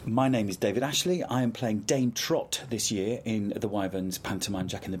My name is David Ashley. I am playing Dame Trot this year in the Wyverns pantomime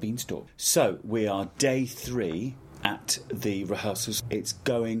Jack and the Beanstalk. So we are day 3 at the rehearsals. It's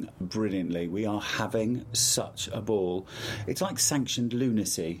going brilliantly. We are having such a ball. It's like sanctioned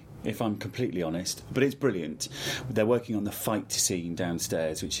lunacy, if I'm completely honest, but it's brilliant. They're working on the fight scene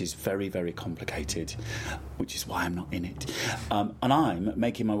downstairs, which is very, very complicated, which is why I'm not in it. And I'm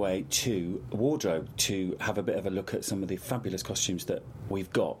making my way to wardrobe to have a bit of a look at some of the fabulous costumes that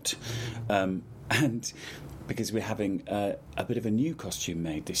we've got. And because we're having a bit of a new costume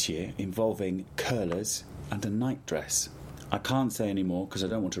made this year involving curlers and a nightdress. I can't say any more because I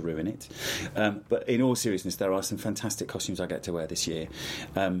don't want to ruin it. But in all seriousness, there are some fantastic costumes I get to wear this year.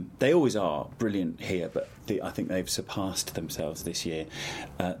 They always are brilliant here, but I think they've surpassed themselves this year.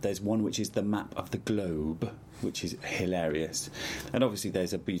 There's one which is the map of the globe, which is hilarious. And obviously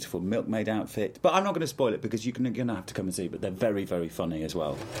there's a beautiful milkmaid outfit. But I'm not going to spoil it because you're going to have to come and see. But they're very, very funny as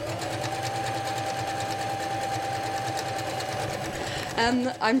well.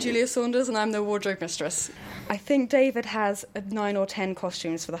 I'm Julia Saunders and I'm the wardrobe mistress. I think David has 9 or 10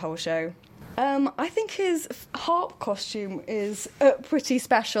 costumes for the whole show. I think his harp costume is pretty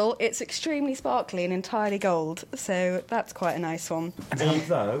special. It's extremely sparkly and entirely gold, so that's quite a nice one.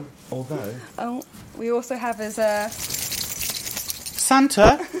 Although... Oh, we also have his...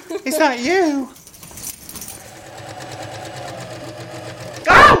 Santa, is that you?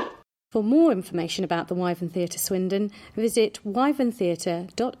 For more information about the Wyvern Theatre Swindon, visit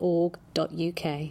wyverntheatre.org.uk.